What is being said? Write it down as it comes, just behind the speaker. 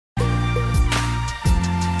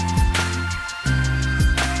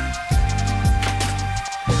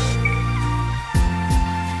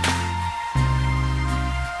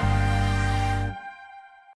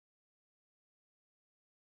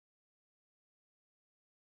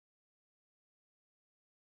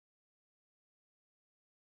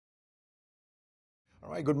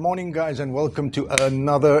Right, good morning guys and welcome to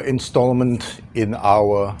another installment in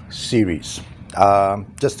our series.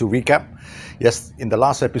 Just to recap, yes, in the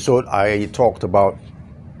last episode I talked about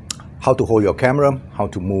how to hold your camera, how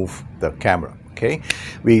to move the camera, okay?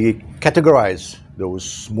 We categorize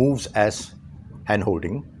those moves as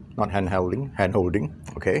hand-holding, not hand-holding,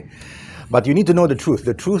 okay? But you need to know the truth.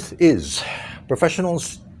 The truth is,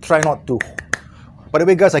 professionals try not to. By the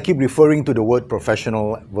way, guys, I keep referring to the word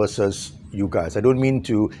professional versus you guys. I don't mean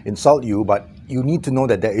to insult you, but you need to know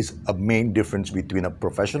that there is a main difference between a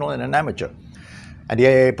professional and an amateur. And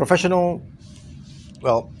the professional,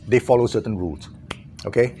 well, they follow certain rules,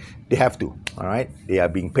 okay? They have to, all right? They are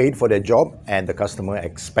being paid for their job and the customer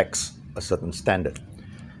expects a certain standard.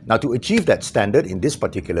 Now, to achieve that standard, in this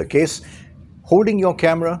particular case, holding your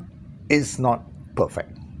camera is not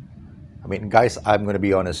perfect. I mean, guys, I'm going to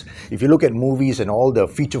be honest. If you look at movies and all the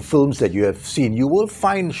feature films that you have seen, you will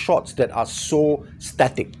find shots that are so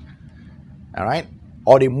static, all right?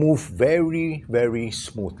 Or they move very, very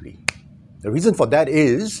smoothly. The reason for that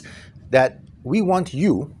is that we want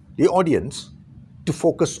you, the audience, to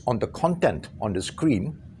focus on the content on the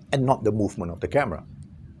screen and not the movement of the camera,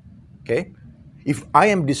 okay? If I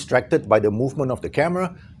am distracted by the movement of the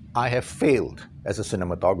camera, I have failed as a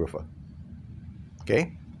cinematographer,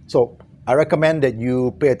 okay? So I recommend that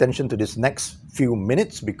you pay attention to this next few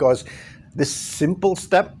minutes because this simple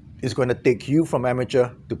step is going to take you from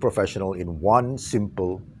amateur to professional in one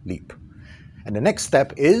simple leap. And the next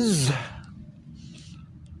step is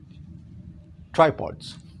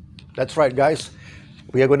tripods. That's right, guys.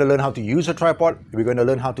 We are going to learn how to use a tripod. We're going to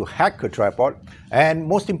learn how to hack a tripod. And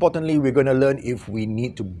most importantly, we're going to learn if we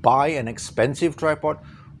need to buy an expensive tripod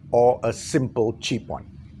or a simple, cheap one.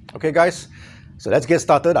 Okay, guys? So let's get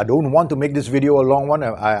started. I don't want to make this video a long one.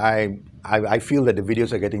 I feel that the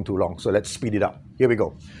videos are getting too long. So let's speed it up. Here we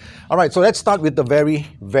go. All right, so let's start with the very,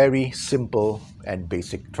 very simple and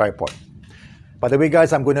basic tripod. By the way,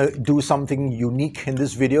 guys, I'm going to do something unique in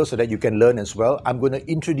this video so that you can learn as well. I'm going to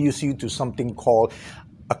introduce you to something called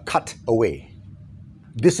a cutaway.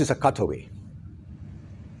 This is a cutaway.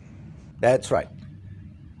 That's right.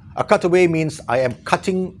 A cutaway means I am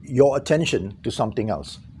cutting your attention to something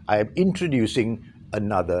else. I am introducing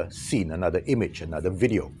another scene, another image, another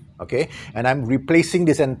video, okay? And I'm replacing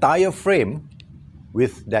this entire frame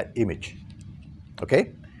with that image,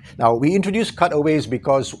 okay? Now, we introduce cutaways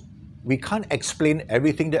because we can't explain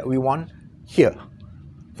everything that we want here.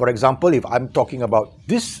 For example, if I'm talking about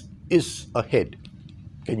this is a head.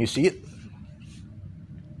 Can you see it?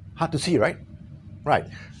 Hard to see, right? Right.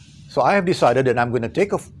 So I have decided that I'm going to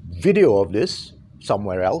take a video of this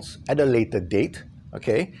somewhere else at a later date,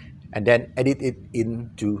 okay, and then edit it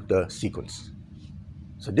into the sequence.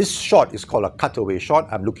 So this shot is called a cutaway shot.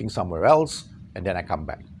 I'm looking somewhere else, and then I come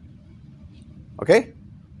back. Okay?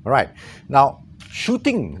 All right. Now,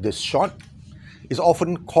 shooting this shot is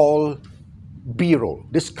often called B-roll.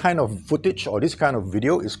 This kind of footage or this kind of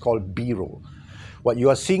video is called B-roll. What you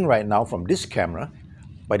are seeing right now from this camera,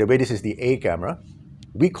 by the way, this is the A camera,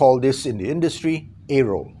 we call this in the industry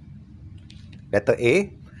A-roll. Letter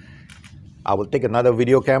A. I will take another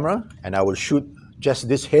video camera and I will shoot just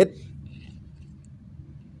this head.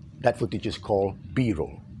 That footage is called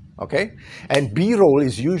B-roll, okay? And B-roll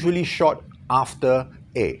is usually shot after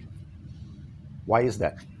A. Why is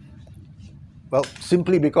that? Well,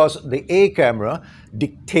 simply because the A camera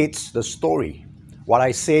dictates the story. What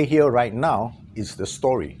I say here right now is the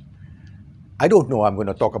story. I don't know I'm going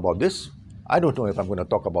to talk about this. I don't know if I'm going to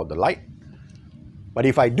talk about the light. But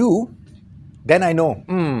if I do, then I know,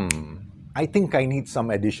 I think I need some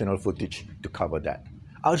additional footage to cover that.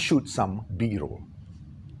 I'll shoot some B-roll.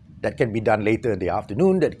 That can be done later in the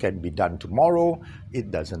afternoon, that can be done tomorrow, it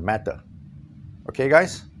doesn't matter. Okay,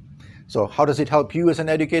 guys? So how does it help you as an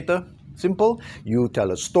educator? Simple. You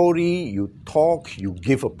tell a story, you talk, you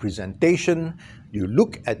give a presentation, you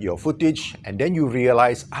look at your footage, and then you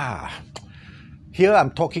realize, here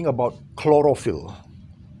I'm talking about chlorophyll.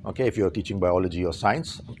 Okay, if you're teaching biology or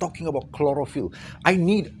science, I'm talking about chlorophyll. I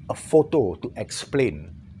need a photo to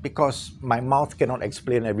explain because my mouth cannot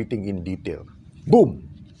explain everything in detail. Boom!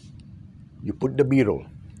 You put the B-roll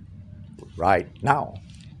right now.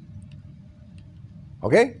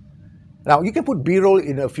 Okay? Now, you can put B-roll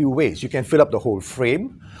in a few ways. You can fill up the whole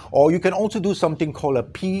frame, or you can also do something called a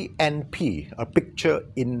PNP, a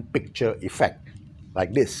picture-in-picture effect,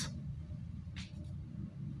 like this.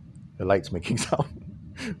 The light's making sound.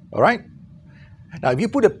 All right? Now, if you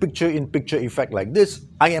put a picture-in-picture effect like this,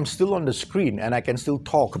 I am still on the screen and I can still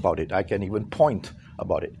talk about it. I can even point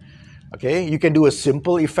about it. Okay? You can do a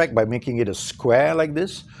simple effect by making it a square like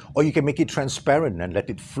this, or you can make it transparent and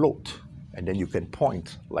let it float. and then you can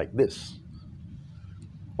point like this.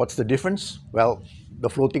 What's the difference? Well, the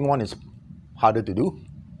floating one is harder to do,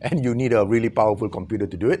 and you need a really powerful computer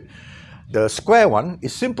to do it. The square one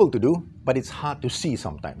is simple to do, but it's hard to see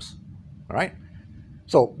sometimes. All right?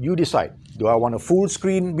 So you decide, do I want a full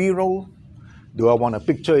screen B-roll? Do I want a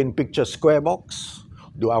picture-in-picture square box?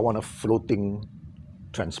 Do I want a floating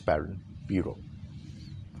transparent B-roll?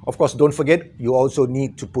 Of course, don't forget, you also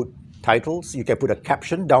need to put titles. You can put a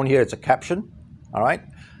caption. Down here, it's a caption. All right?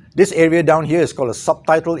 This area down here is called a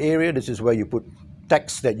subtitle area. This is where you put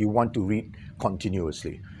text that you want to read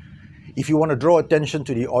continuously. If you want to draw attention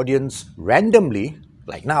to the audience randomly,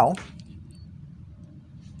 like now,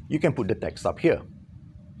 you can put the text up here.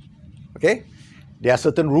 Okay? There are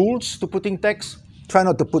certain rules to putting text. Try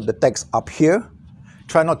not to put the text up here.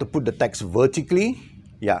 Try not to put the text vertically.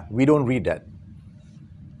 Yeah, we don't read that.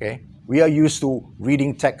 Okay? We are used to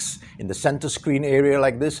reading text in the center screen area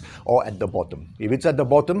like this or at the bottom. If it's at the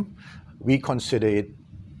bottom, we consider it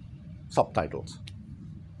subtitles.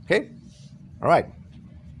 Okay? All right.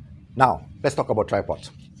 Now, let's talk about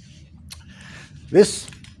tripods. This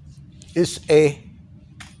is a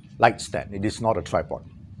light stand. It is not a tripod.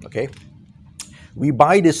 Okay? We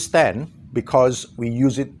buy this stand because we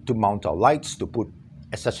use it to mount our lights, to put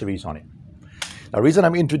accessories on it. The reason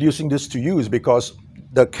I'm introducing this to you is because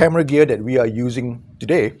the camera gear that we are using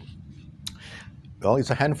today, well, it's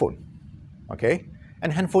a handphone. Okay?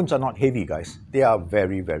 And handphones are not heavy, guys. They are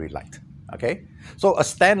very, very light. Okay? So a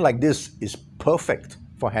stand like this is perfect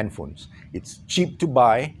for handphones. It's cheap to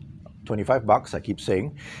buy, 25 bucks, I keep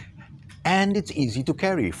saying, and it's easy to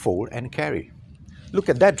carry, fold and carry. Look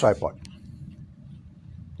at that tripod.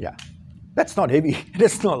 Yeah, that's not heavy,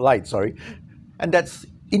 that's not light, sorry, and that's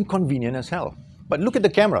inconvenient as hell. But look at the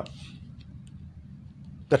camera.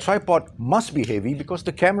 The tripod must be heavy because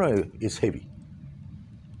the camera is heavy.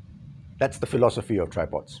 That's the philosophy of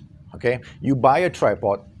tripods, okay? You buy a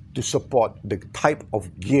tripod to support the type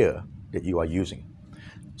of gear that you are using.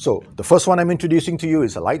 So the first one I'm introducing to you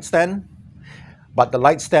is a light stand, but the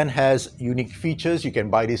light stand has unique features. You can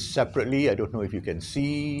buy this separately. I don't know if you can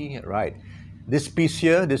see, right? This piece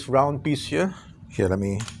here, this round piece here, let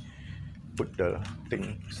me put the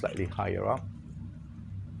thing slightly higher up.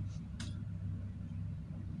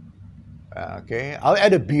 Okay, I'll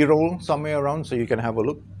add a B-roll somewhere around so you can have a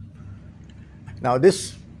look. Now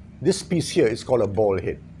this piece here is called a ball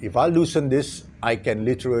head. If I loosen this, I can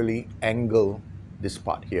literally angle this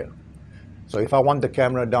part here. So if I want the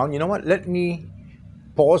camera down, you know what? Let me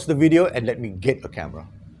pause the video and let me get a camera.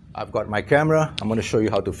 I've got my camera. I'm going to show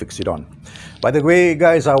you how to fix it on. By the way,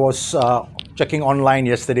 guys, I was checking online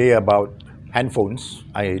yesterday about handphones.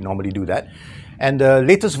 I normally do that. And the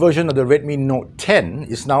latest version of the Redmi Note 10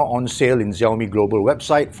 is now on sale in Xiaomi Global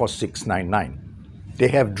website for $699. They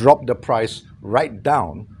have dropped the price right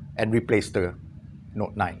down and replaced the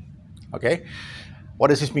Note 9. Okay? What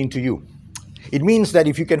does this mean to you? It means that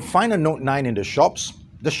if you can find a Note 9 in the shops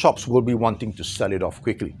will be wanting to sell it off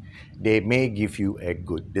quickly. They may give you a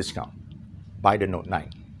good discount. Buy the Note 9,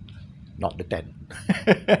 not the 10.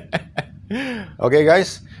 Okay,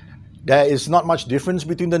 guys? There is not much difference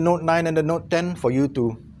between the Note 9 and the Note 10 for you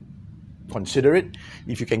to consider it.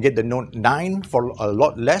 If you can get the Note 9 for a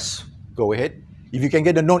lot less, go ahead. If you can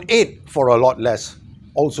get the Note 8 for a lot less,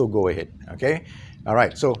 also go ahead. Okay? All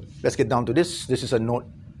right, so let's get down to this. This is a Note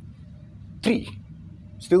 3.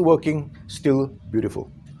 Still working, still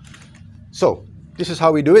beautiful. So this is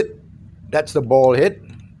how we do it. That's the ball head.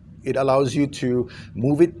 It allows you to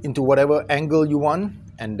move it into whatever angle you want,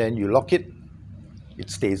 and then you lock it. It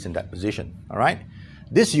stays in that position. All right.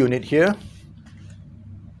 This unit here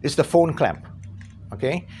is the phone clamp.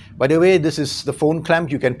 Okay. By the way, this is the phone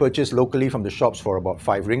clamp you can purchase locally from the shops for about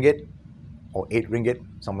 5 ringgit or 8 ringgit,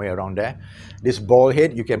 somewhere around there. This ball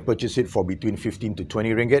head, you can purchase it for between 15 to 20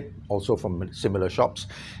 ringgit, also from similar shops.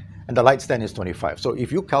 And the light stand is 25. So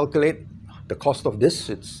if you calculate the cost of this,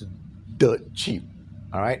 it's dirt cheap.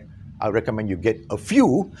 All right. I recommend you get a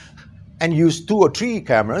few and use 2 or 3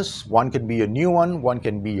 cameras. One can be a new one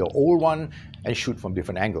can be your old one, and shoot from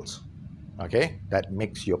different angles. Okay. That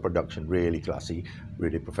makes your production really classy,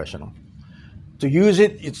 really professional. To use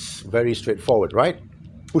it, it's very straightforward, right?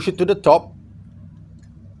 Push it to the top,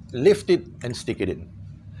 lift it, and stick it in.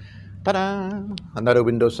 Ta-da! Another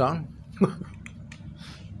window sound.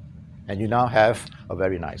 And you now have a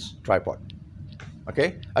very nice tripod.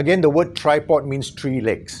 Okay? Again, the word tripod means 3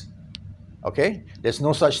 legs. Okay? There's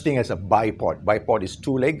no such thing as a bipod. Bipod is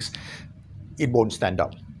 2 legs. It won't stand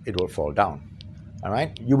up. It will fall down. All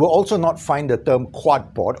right? You will also not find the term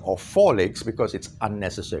quadpod or 4 legs because it's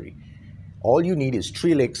unnecessary. All you need is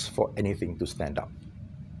 3 legs for anything to stand up.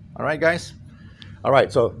 All right, guys? All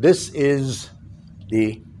right, so this is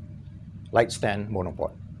the light stand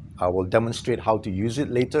monopod. I will demonstrate how to use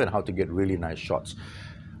it later and how to get really nice shots.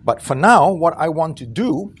 But for now, what I want to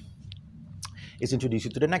do is introduce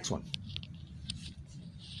you to the next one.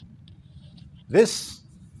 This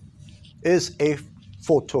is a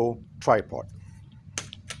photo tripod.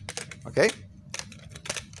 Okay?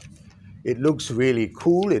 It looks really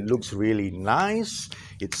cool, it looks really nice,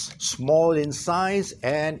 it's small in size,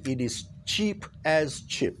 and it is cheap as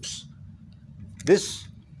chips. This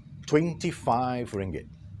 25 ringgit.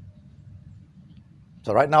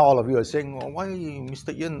 So right now all of you are saying, well, why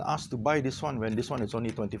Mr. Ian asked to buy this one when this one is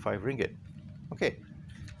only 25 ringgit? Okay,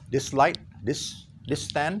 this light, this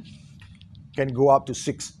stand can go up to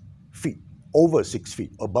 6 feet, over 6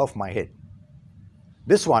 feet above my head.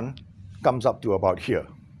 This one comes up to about here.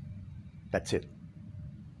 That's it.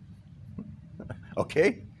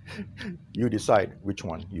 Okay? You decide which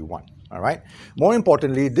one you want. All right? More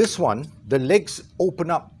importantly, this one, the legs open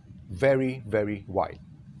up very, very wide.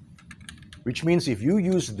 Which means if you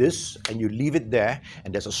use this and you leave it there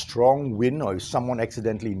and there's a strong wind or if someone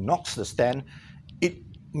accidentally knocks the stand, it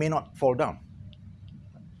may not fall down.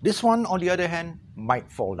 This one, on the other hand, might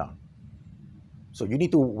fall down. So you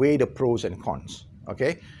need to weigh the pros and cons.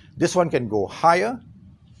 Okay? This one can go higher,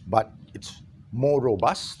 but it's more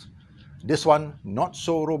robust. This one, not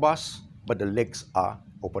so robust, but the legs are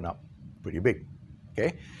open up pretty big.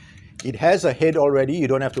 Okay? It has a head already. You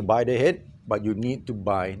don't have to buy the head, but you need to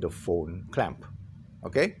buy the phone clamp.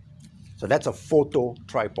 Okay? So that's a photo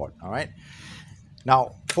tripod. All right?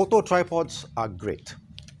 Now, photo tripods are great.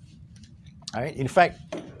 All right? In fact,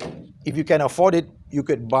 if you can afford it, you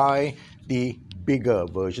could buy the bigger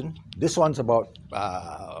version. This one's about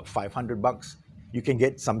 500 bucks. You can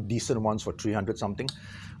get some decent ones for 300 something.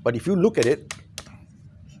 But if you look at it,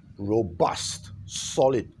 robust,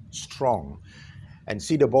 solid, strong. And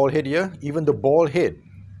see the ball head here? Even the ball head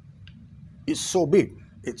is so big.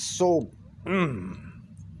 It's so...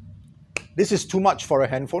 This is too much for a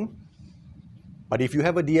handphone. But if you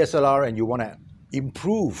have a DSLR and you want to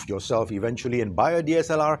improve yourself eventually and buy a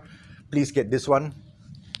DSLR, please get this one.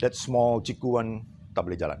 That small chiku one, tak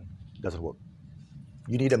boleh jalan. Doesn't work.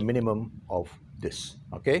 You need a minimum of this.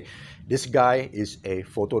 Okay? This guy is a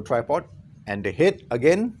photo tripod. And the head,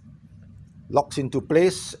 again, locks into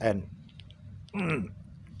place and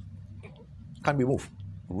can't be moved.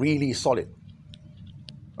 Really solid.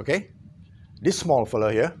 Okay? This small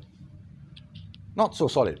fella here, not so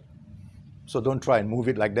solid. So don't try and move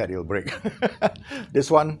it like that, it'll break. This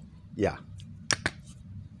one, yeah,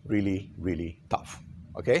 really, really tough.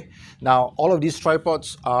 Okay? Now, all of these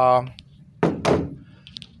tripods are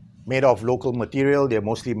made of local material. They're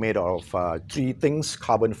mostly made of three things: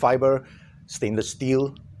 carbon fiber, stainless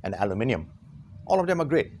steel, and aluminium. All of them are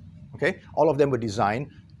great. Okay? All of them were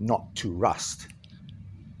designed not to rust.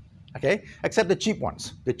 Okay? Except the cheap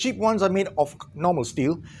ones. The cheap ones are made of normal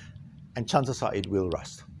steel, and chances are it will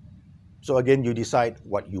rust. So again, you decide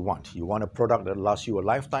what you want. You want a product that lasts you a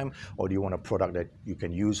lifetime, or do you want a product that you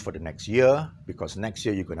can use for the next year, because next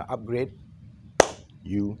year you're going to upgrade?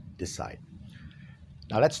 You decide.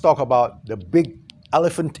 Now let's talk about the big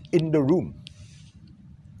elephant in the room,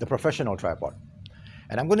 the professional tripod.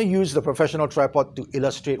 And I'm going to use the professional tripod to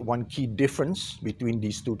illustrate one key difference between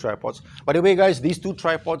these two tripods. By the way, guys, these two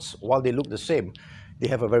tripods, while they look the same, they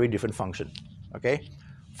have a very different function. Okay?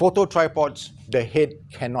 Photo tripods, the head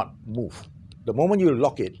cannot move. The moment you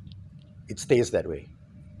lock it, it stays that way.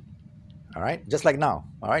 All right? Just like now.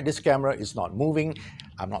 All right? This camera is not moving.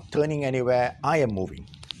 I'm not turning anywhere. I am moving.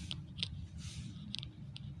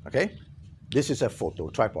 Okay? This is a photo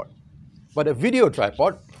tripod. But a video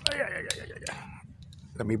tripod,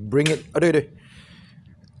 let me bring it,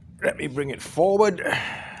 let me bring it forward.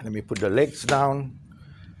 Let me put the legs down.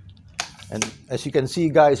 And as you can see,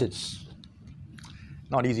 guys, it's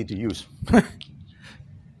not easy to use.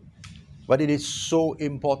 But it is so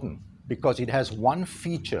important because it has one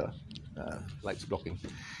feature, lights blocking.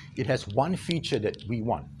 It has one feature that we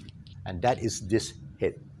want, and that is this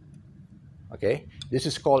head. Okay, this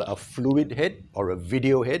is called a fluid head or a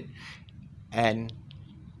video head, and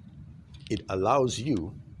it allows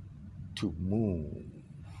you to move.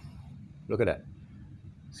 Look at that.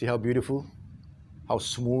 See how beautiful, how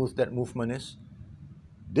smooth that movement is?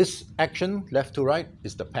 This action, left to right,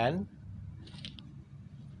 is the pan.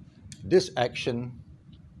 This action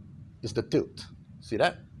is the tilt. See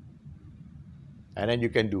that? And then you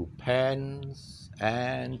can do pans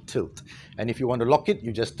and tilt. And if you want to lock it,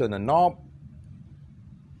 you just turn a knob.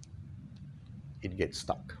 It gets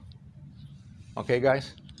stuck. Okay,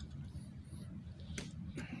 guys?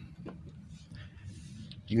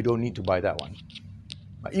 you don't need to buy that one.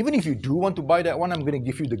 Even if you do want to buy that one, I'm going to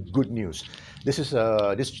give you the good news. This is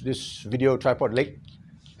this video tripod leg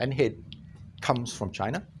and head comes from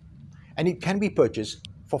China, and it can be purchased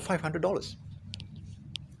for $500.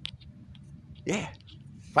 Yeah,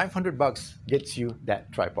 $500 gets you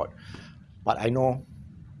that tripod. But I know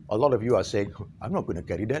a lot of you are saying, I'm not going to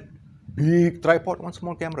carry that. Big tripod, one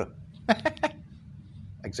small camera.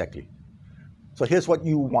 Exactly. So here's what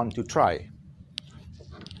you want to try.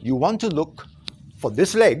 You want to look for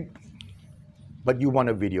this leg, but you want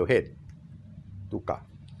a video head. Tukar.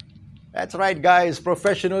 That's right, guys.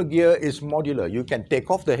 Professional gear is modular. You can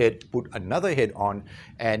take off the head, put another head on,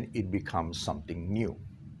 and it becomes something new.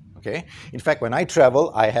 Okay? In fact, when I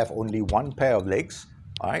travel, I have only one pair of legs.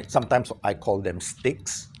 All right? Sometimes I call them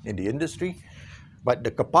sticks in the industry. But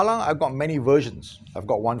the Kepala, I've got many versions. I've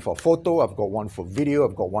got one for photo, I've got one for video,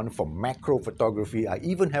 I've got one for macro photography. I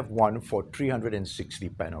even have one for 360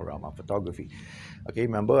 panorama photography. Okay,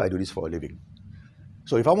 remember, I do this for a living.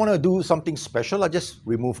 So if I want to do something special, I just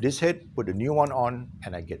remove this head, put a new one on,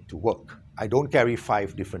 and I get to work. I don't carry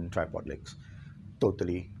 5 different tripod legs.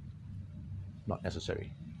 Totally not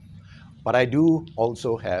necessary. But I do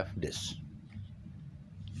also have this.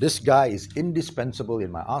 This guy is indispensable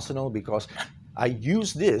in my arsenal because I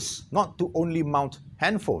use this not to only mount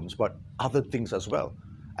handphones, but other things as well.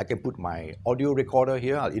 I can put my audio recorder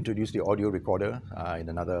here. I'll introduce the audio recorder in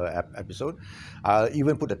another episode. I'll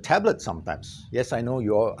even put a tablet sometimes. Yes, I know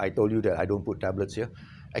I told you that I don't put tablets here.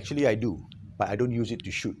 Actually, I do, but I don't use it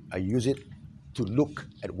to shoot. I use it to look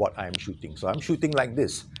at what I'm shooting. So I'm shooting like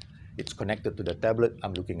this. It's connected to the tablet.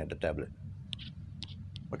 I'm looking at the tablet.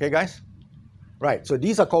 Okay, guys? Right, so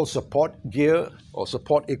these are called support gear or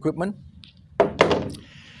support equipment.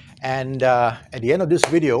 And at the end of this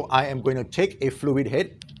video, I am going to take a fluid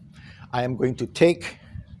head. I am going to take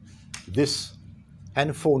this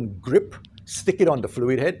handphone grip, stick it on the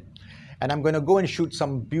fluid head, and I'm going to go and shoot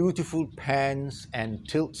some beautiful pans and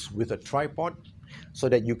tilts with a tripod so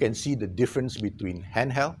that you can see the difference between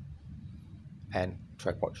handheld and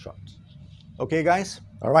tripod shots. Okay, guys?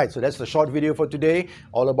 All right, so that's the short video for today,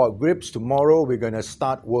 all about grips. Tomorrow, we're going to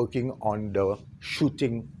start working on the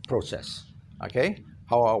shooting process, okay?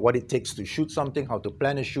 What it takes to shoot something, how to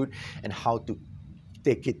plan a shoot, and how to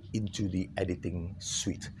take it into the editing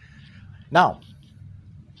suite. Now,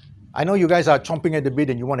 I know you guys are chomping at the bit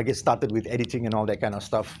and you want to get started with editing and all that kind of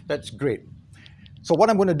stuff. That's great. So what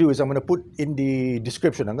I'm going to do is I'm going to put in the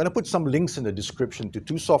description, I'm going to put some links in the description to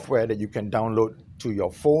 2 software that you can download to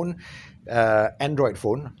your phone, Android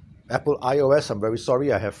phone, Apple iOS. I'm very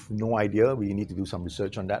sorry, I have no idea. We need to do some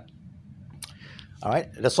research on that. All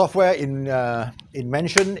right, the software in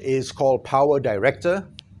mention is called PowerDirector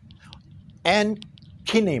and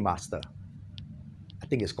Kinemaster. I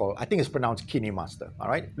think it's pronounced Kinemaster. All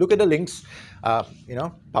right, look at the links.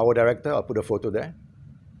 PowerDirector. I'll put a photo there,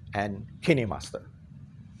 and Kinemaster.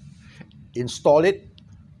 Install it,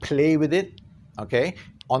 play with it. Okay.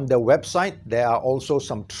 On the website, there are also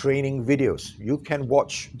some training videos. You can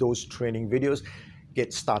watch those training videos.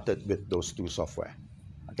 Get started with those 2 software.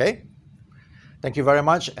 Okay. Thank you very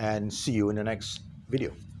much and see you in the next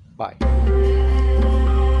video. Bye.